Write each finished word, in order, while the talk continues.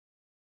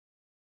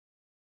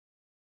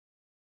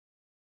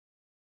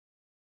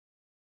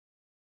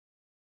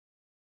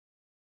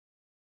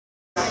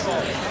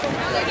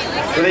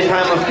with a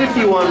time of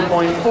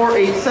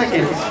 51.48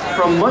 seconds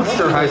from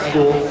Munster High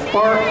School,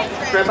 Bart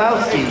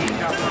Grabowski.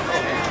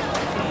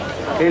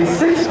 In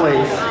 6th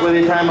place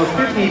with a time of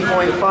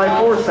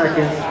 50.54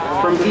 seconds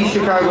from East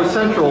Chicago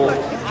Central,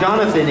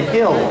 Jonathan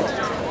Hill.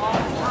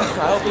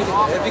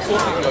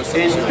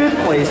 In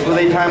 5th place with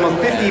a time of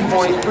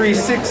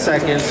 50.36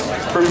 seconds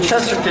from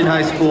Chesterton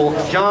High School,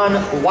 John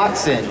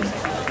Watson.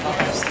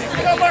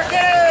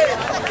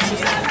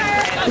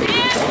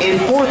 In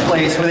 4th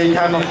place with a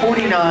time of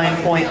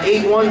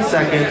 49.81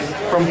 seconds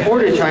from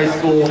Portage High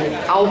School,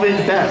 Alvin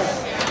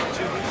Best.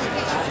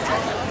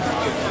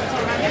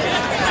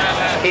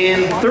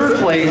 In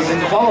 3rd place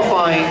and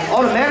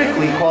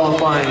automatically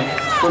qualifying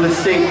for the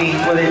state meet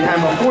with a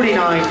time of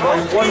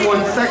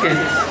 49.11 seconds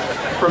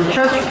from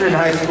Chesterton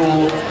High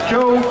School,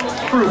 Joe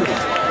Troop.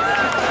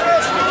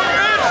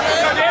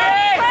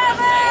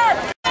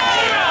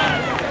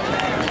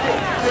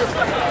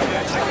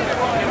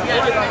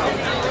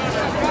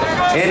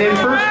 And in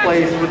 1st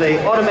place with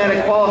an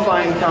automatic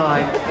qualifying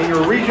time, and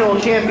your regional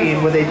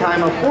champion with a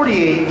time of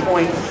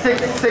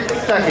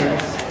 48.66 seconds,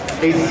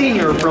 a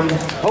senior from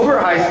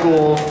Hobart High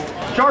School,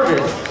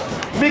 Jarvis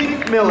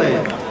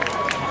McMillan.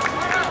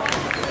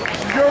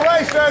 Your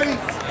race, Eddie.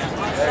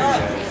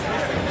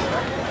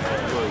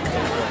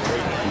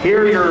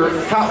 Here are your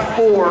top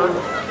 4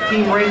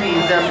 team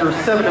rankings after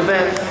 7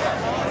 events.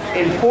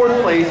 In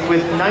 4th place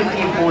with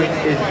 19 points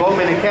is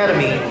Bowman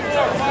Academy.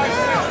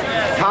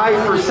 Tied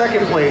for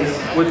 2nd place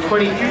with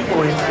 22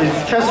 points is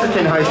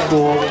Chesterton High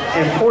School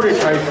and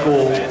Portage High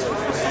School.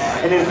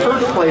 And in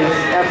 1st place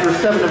after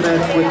 7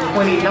 events with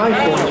 29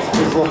 points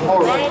is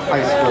LaPorte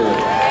High School.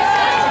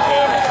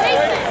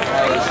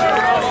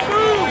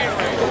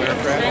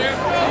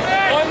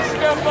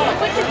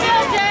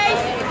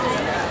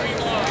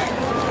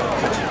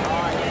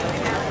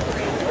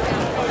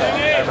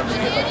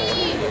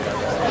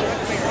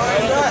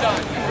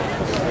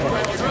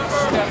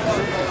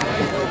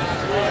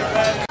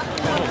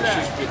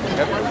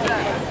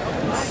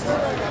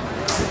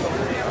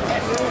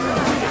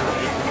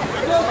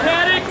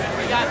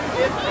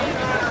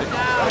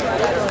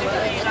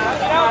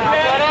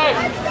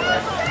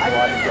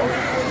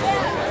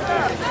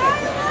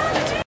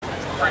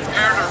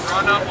 Prepare to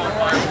run up on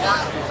my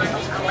one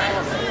single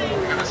command.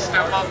 You're going to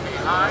step up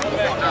behind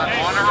and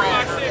on or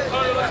over.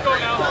 Let's go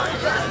now.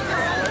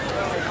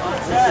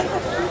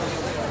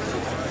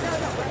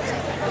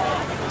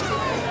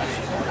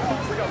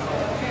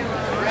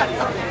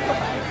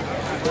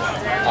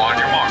 On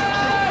your marks.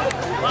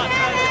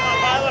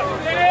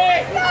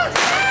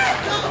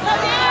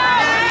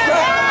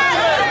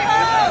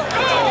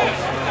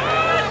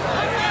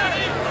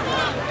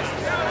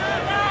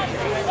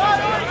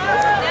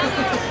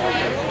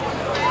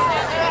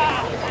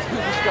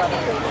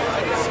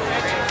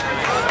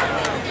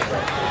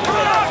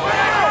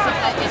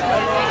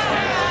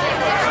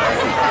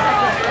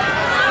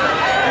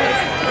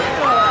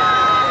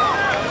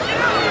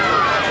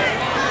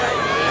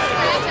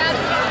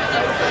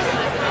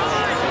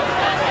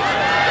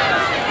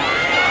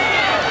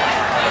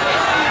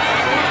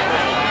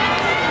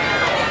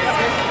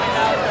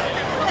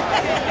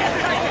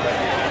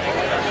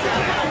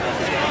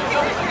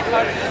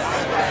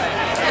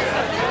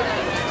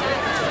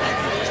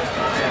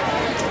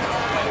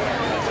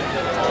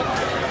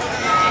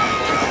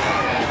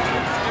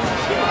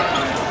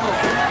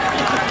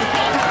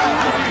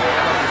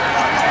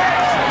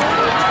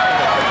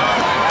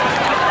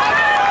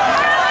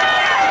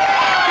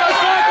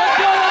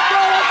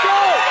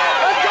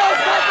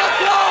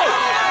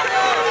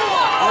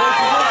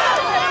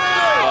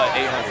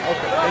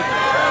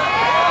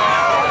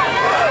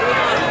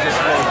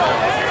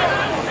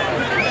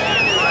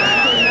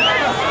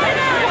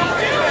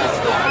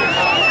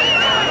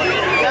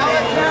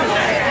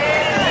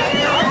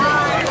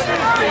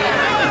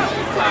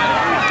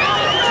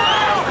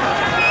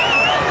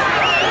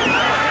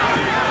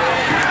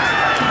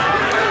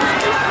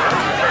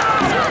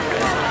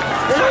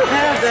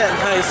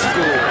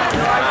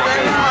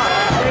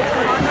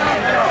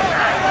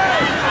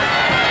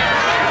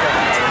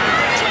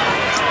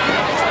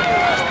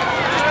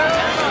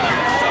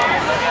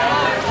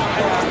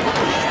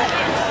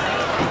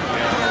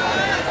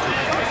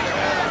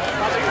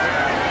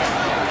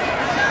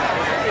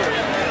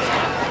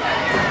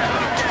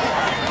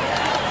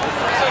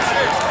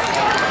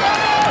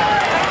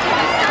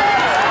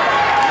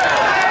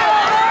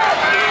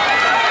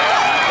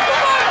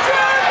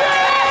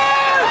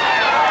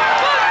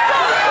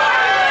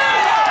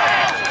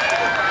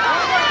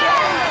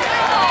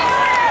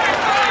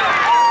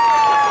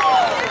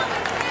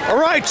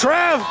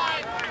 Trev!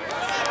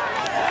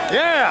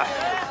 Yeah!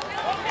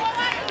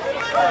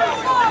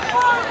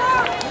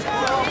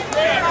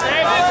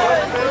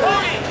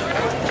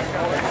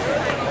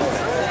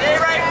 Stay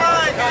right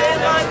line, stay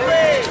line,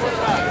 please!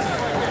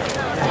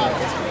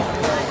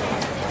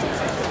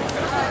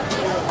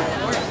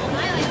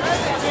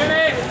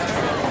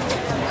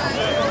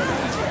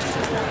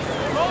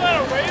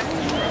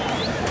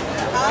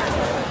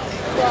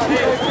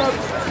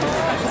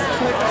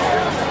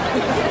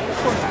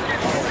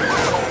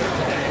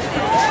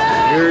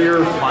 Here are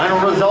your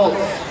final results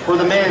for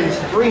the men's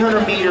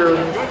 300-meter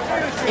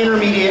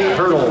intermediate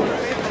hurdle.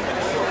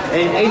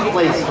 In 8th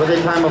place with a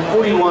time of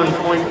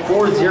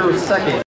 41.40 seconds.